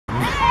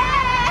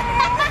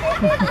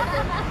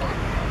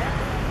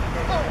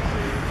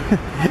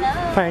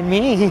Pardon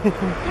me.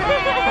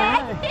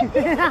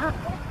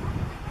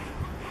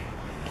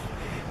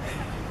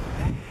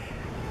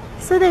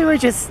 So they were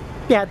just,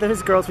 yeah,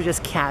 those girls were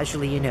just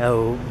casually, you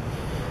know,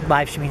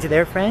 live streaming to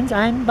their friends.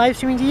 I'm live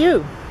streaming to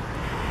you.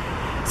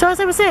 So as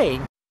I was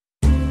saying,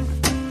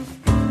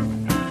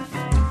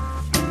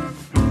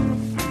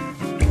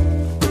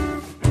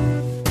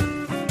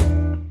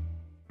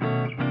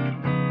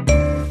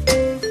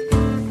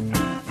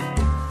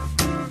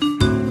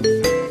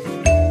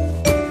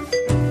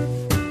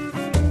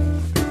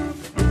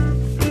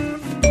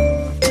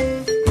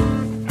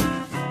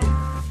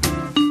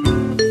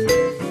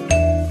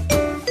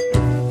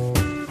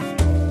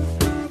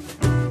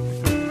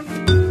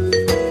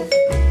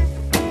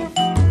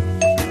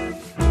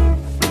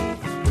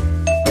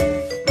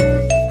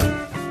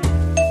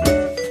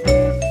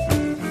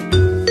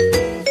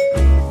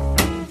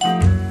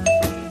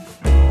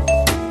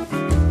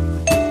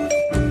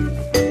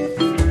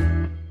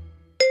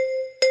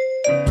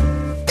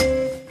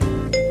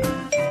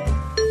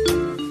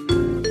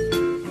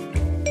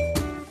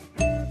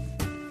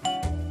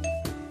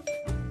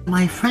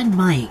 my friend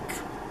Mike,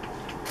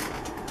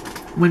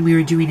 when we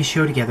were doing a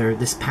show together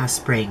this past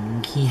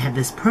spring, he had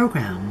this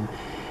program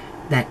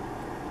that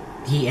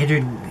he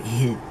entered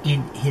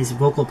in his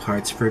vocal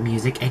parts for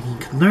music and he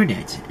could learn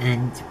it.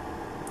 And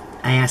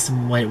I asked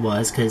him what it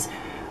was because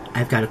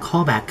I've got a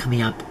callback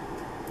coming up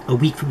a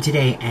week from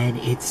today and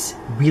it's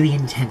really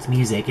intense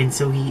music. And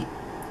so he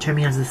turned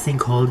me on to this thing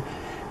called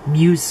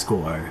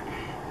MuseScore.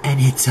 And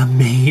it's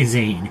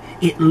amazing.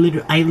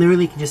 I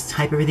literally can just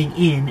type everything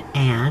in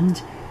and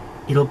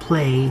it'll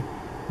play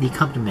the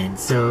accompaniment,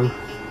 so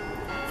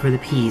for the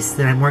piece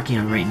that I'm working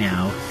on right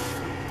now.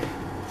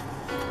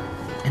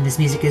 And this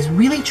music is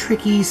really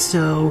tricky,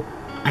 so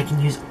I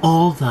can use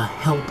all the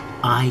help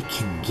I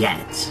can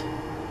get.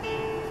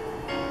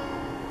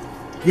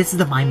 This is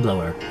the mind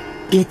blower.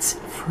 It's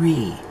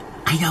free.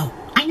 I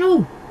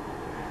know!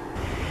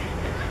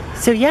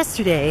 So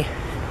yesterday,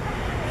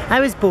 I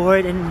was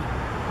bored and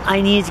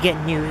I needed to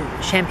get new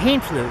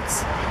champagne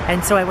flutes,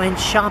 and so I went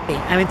shopping.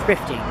 I went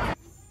thrifting.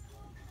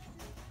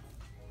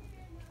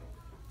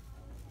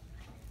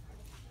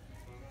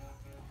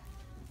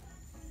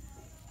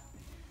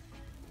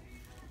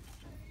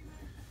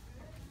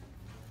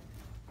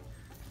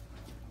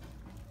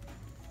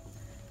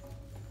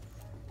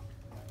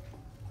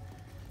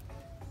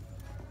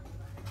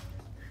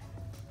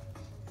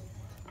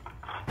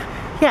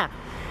 Yeah,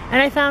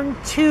 and I found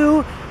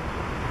 2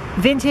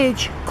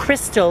 vintage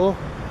crystal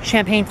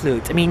champagne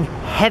flutes. I mean,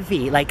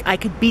 heavy. Like, I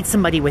could beat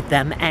somebody with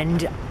them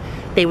and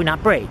they would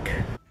not break.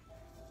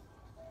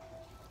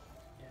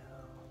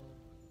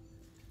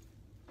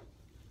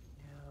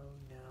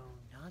 No,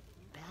 not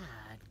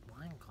bad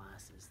wine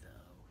glasses though.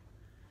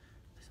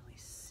 There's only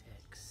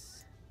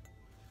 6.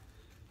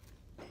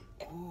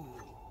 Ooh.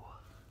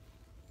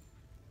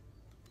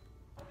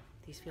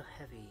 These feel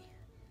heavy.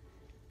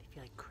 They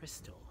feel like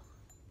crystal.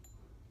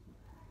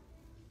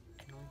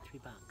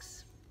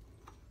 $3.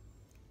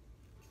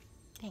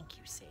 Thank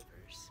you,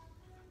 savers.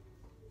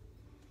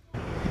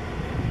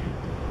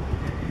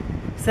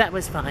 So that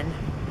was fun.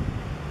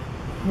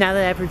 Now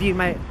that I've reviewed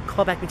my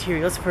callback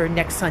materials for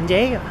next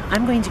Sunday,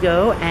 I'm going to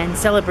go and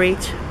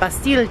celebrate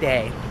Bastille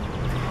Day.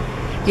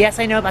 Yes,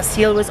 I know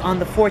Bastille was on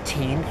the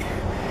 14th,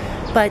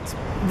 but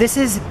this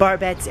is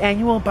Barbette's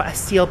annual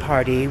Bastille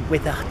party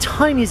with a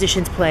ton of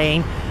musicians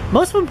playing,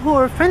 most of them who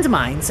are friends of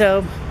mine,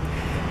 so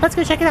let's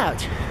go check it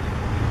out.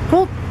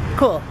 Cool?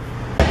 Cool.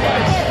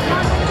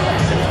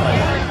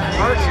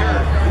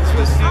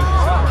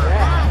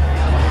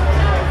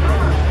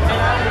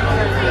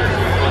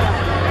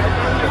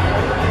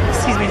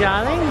 Excuse me,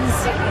 darlings.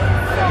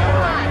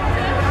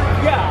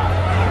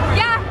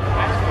 Yeah.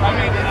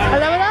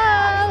 Hello, hello.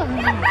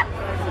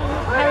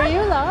 How are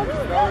you, love?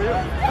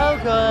 Oh,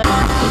 good.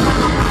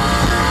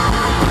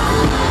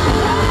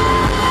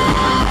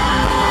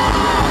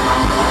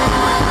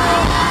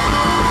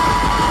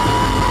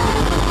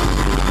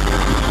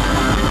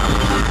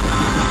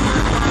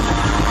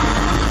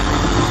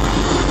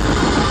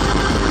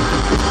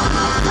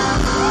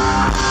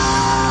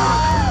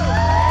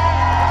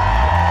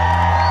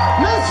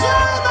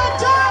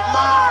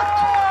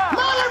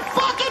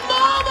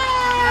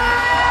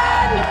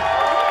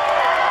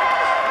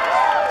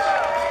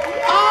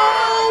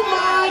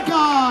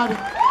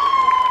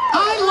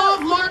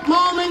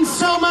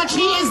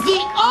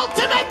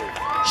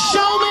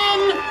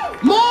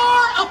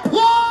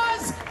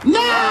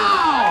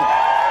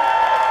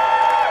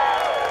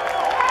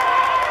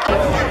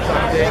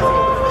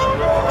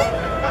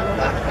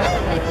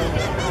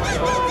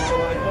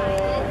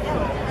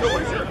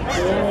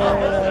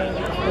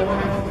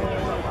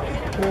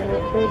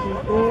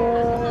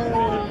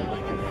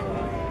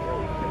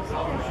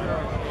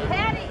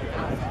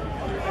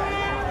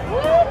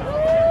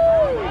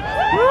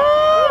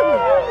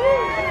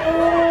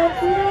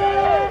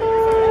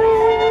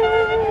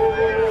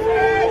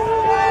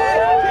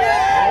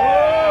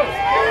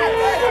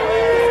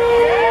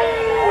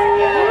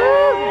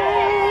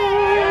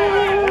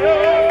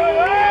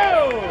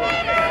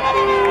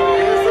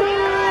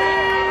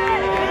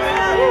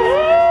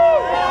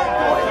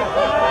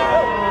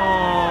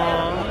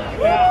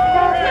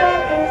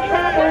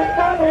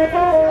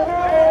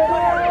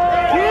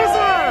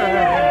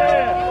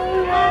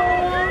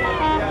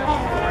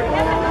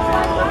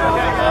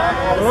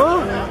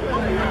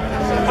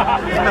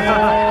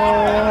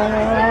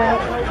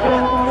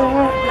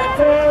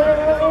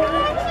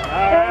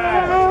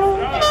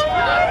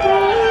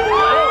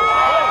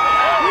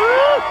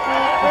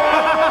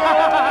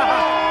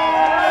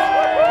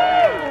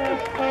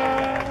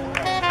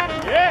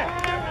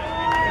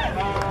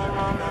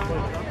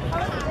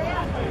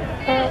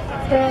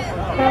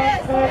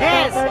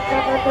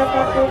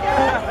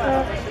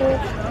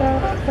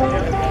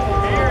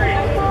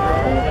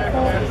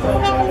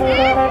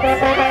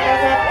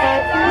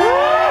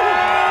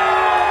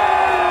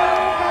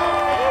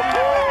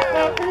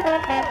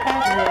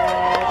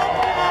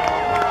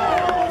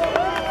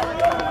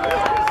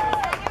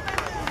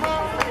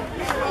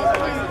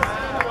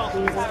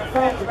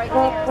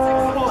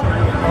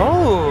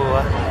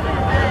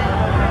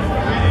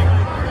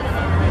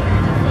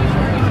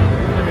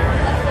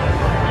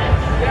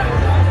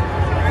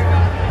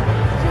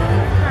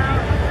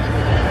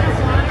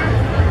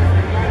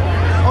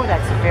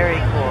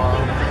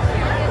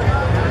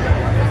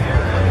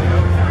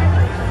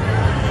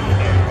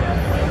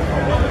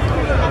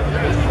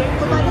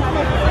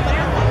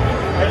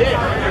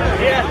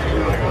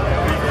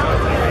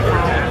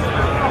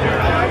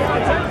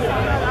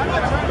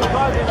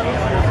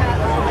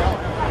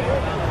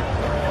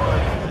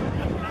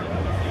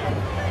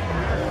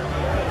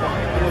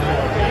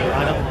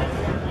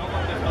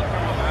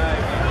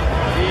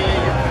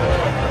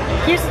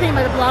 Here's the thing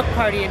about the block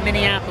party in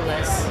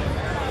Minneapolis.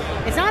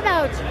 It's not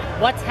about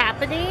what's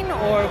happening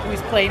or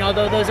who's playing,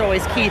 although those are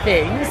always key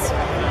things.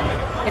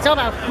 It's all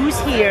about who's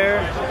here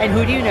and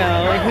who do you know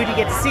and who do you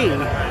get to see.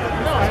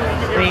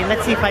 I mean,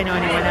 let's see if I know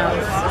anyone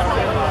else.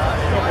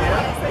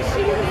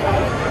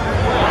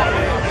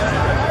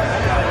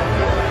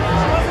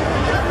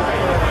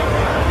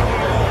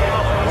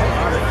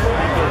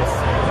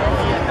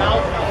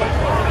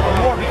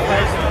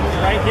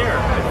 Right here.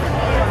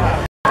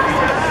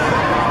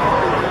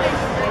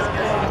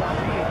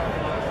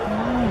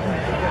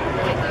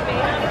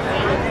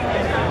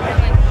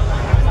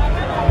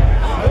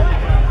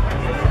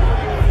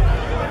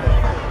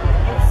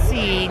 Let's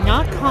see,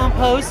 not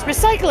compost,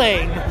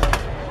 recycling.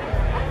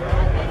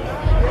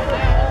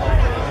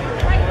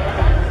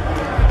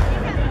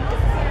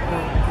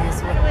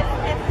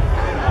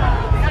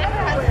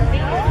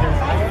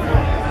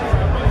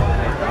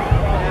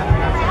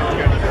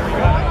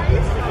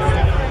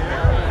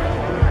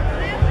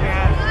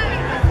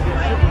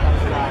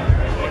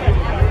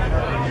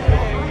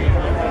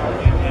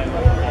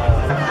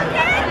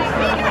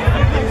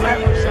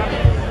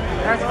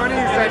 That's funny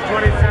you said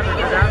 27,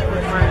 because that's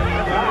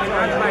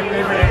my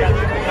favorite age.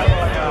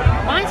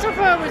 Mine so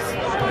far was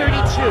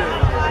 32.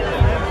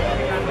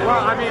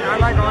 Well, I mean, I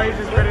like all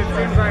ages, but it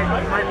seems like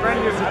my friend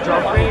used to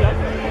joke me,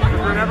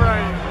 because whenever I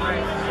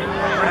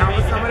went out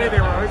with somebody, they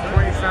were always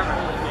 27.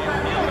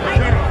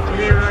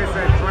 He really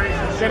said 20,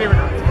 she said even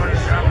 27.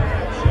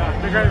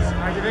 Because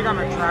I think I'm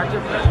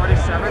attractive for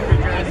 27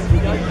 because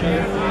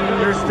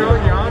they're still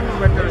young,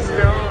 but they're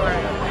still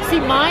like... See,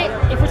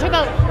 if we're talking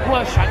about who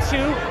I was attracted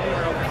to,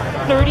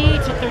 30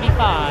 to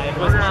 35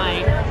 was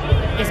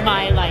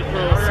my like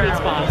little sweet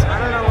spot. I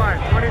don't know why.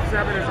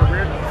 27 is a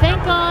weird.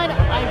 Thank God,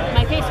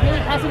 my face really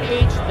hasn't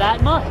aged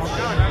that much.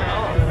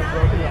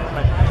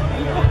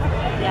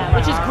 Yeah,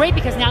 which is great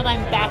because now that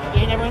I'm back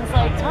in, everyone's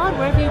like, Todd,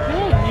 where have you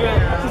been?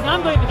 Because now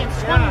I'm going against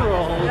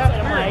 20-year-olds,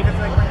 and I'm like,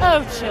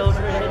 oh,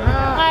 children.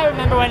 I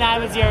remember when I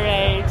was your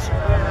age,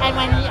 and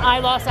when I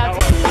lost out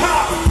to...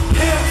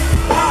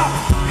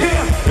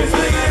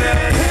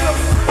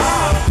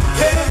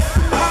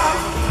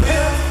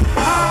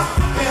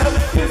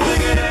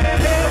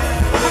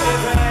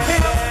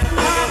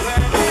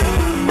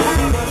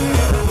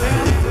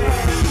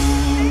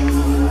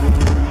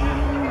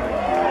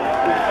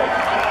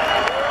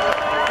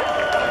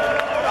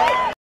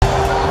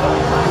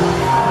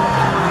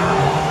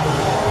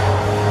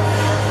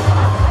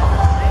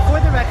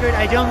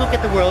 I don't look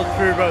at the world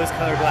through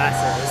rose-colored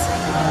glasses.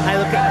 I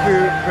look at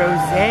through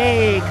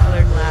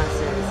rosé-colored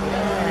glasses.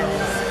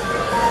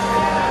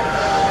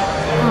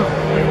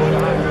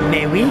 Yes.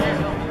 May we?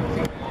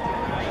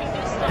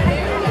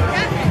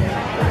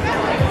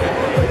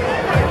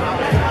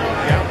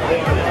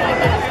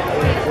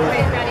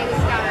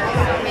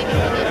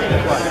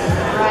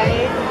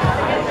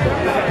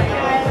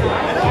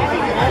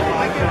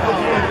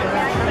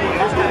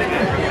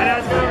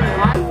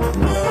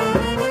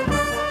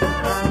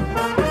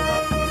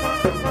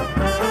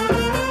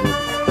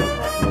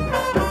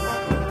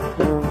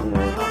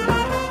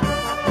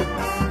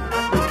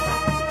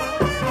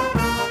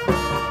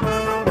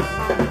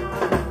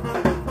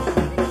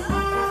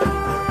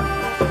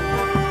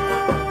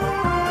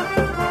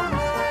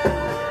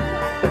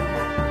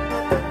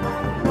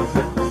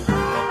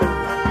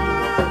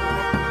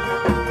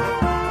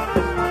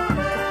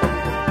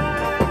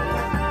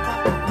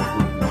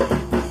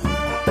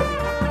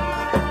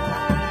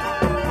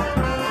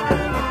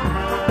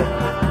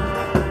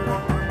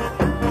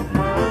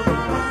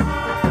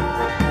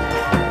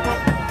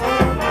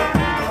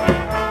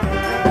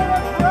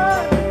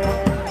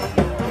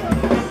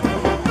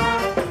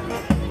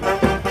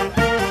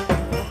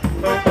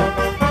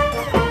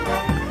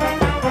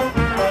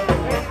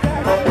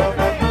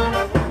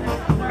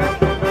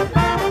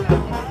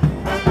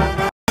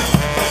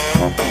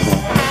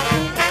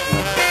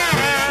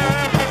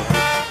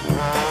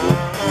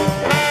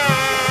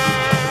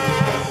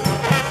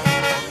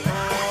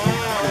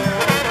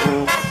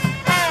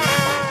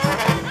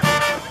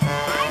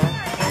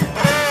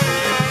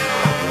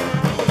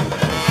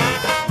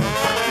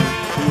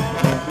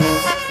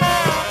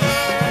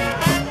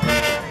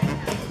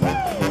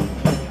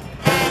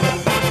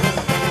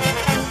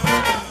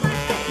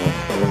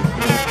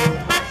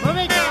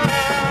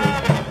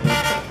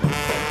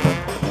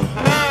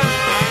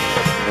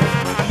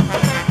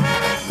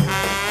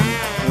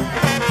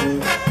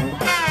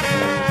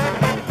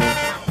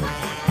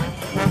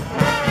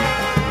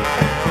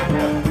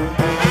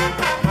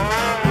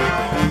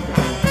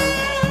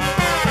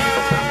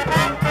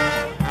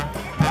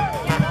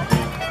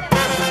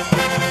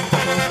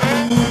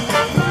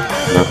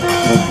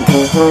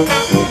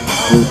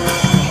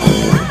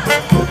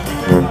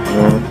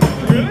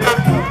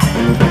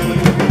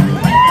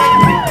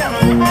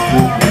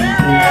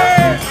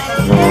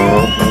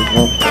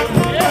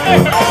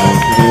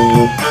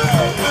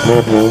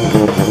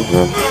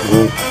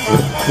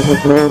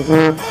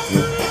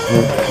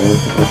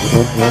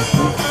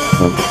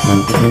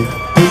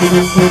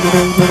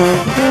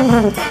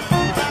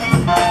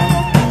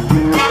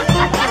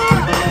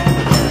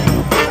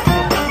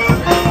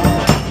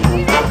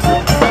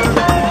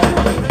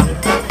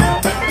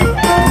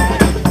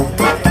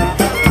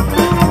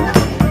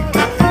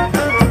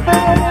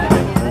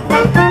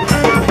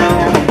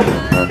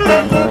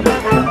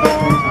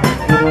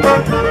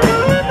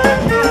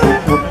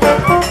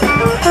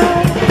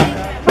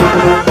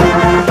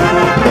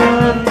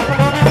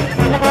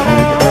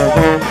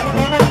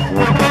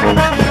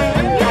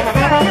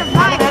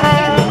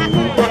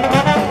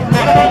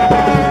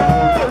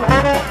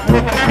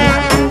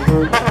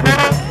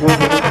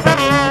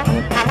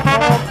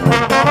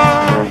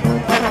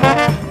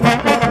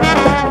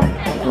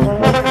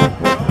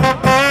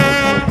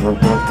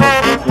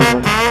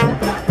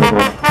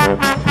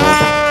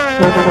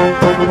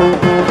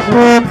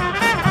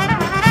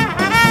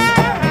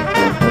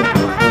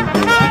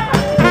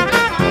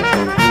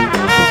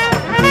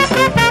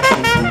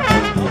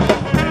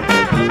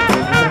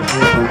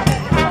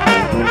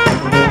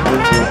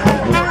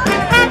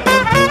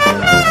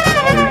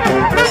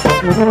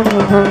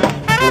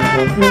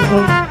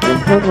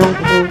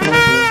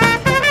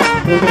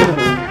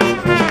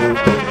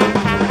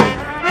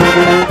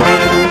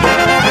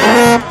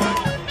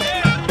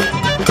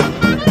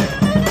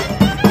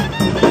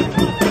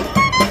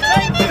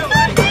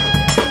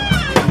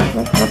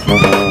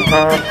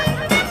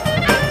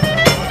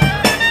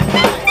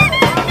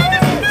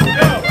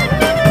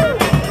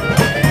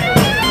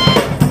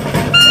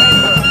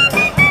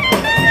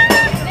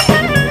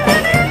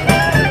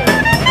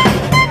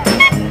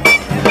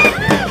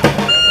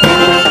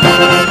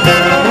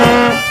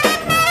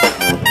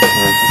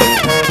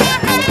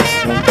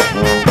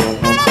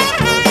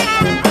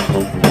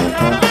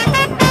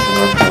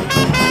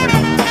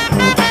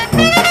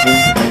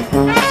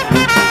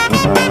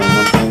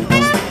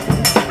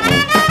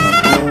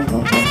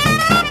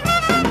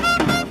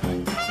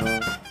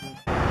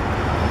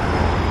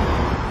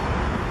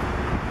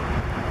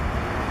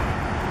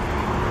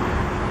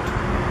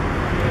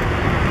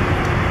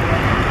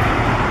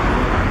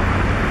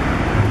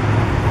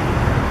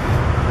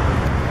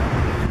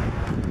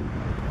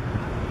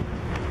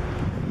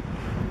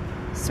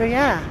 So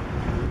yeah,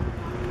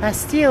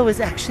 Bastille was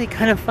actually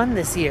kind of fun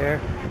this year.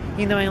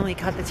 Even though I only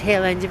caught the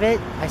tail end of it,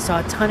 I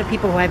saw a ton of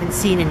people who I haven't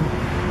seen in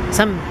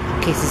some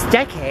cases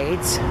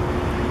decades.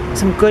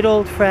 Some good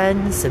old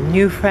friends, some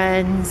new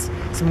friends,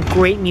 some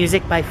great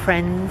music by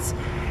friends,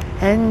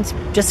 and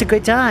just a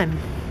good time.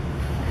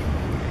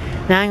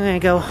 Now I'm gonna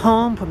go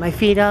home, put my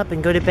feet up,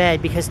 and go to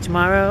bed because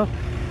tomorrow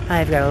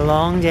I've got a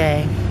long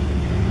day.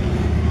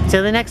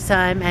 Till the next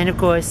time, and of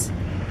course,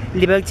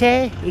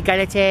 liberté,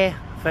 égalité,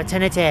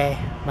 fraternité,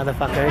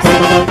 motherfuckers.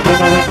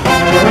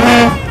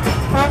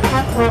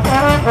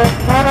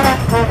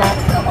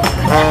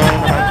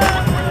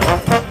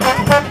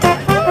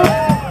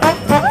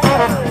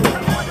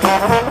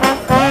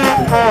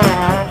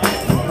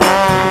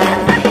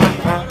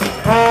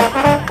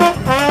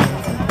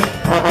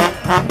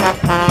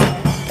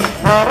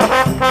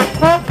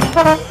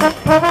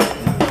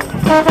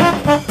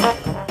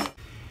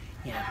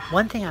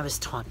 One thing I was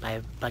taught by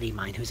a buddy of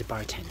mine who's a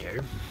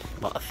bartender,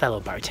 well, a fellow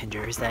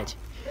bartender, is that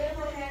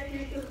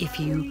if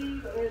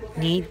you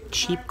need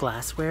cheap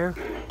glassware,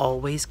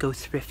 always go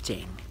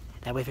thrifting.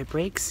 That way if it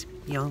breaks,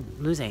 you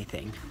don't lose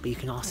anything, but you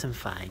can also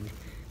find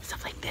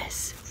stuff like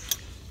this.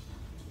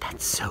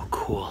 That's so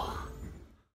cool.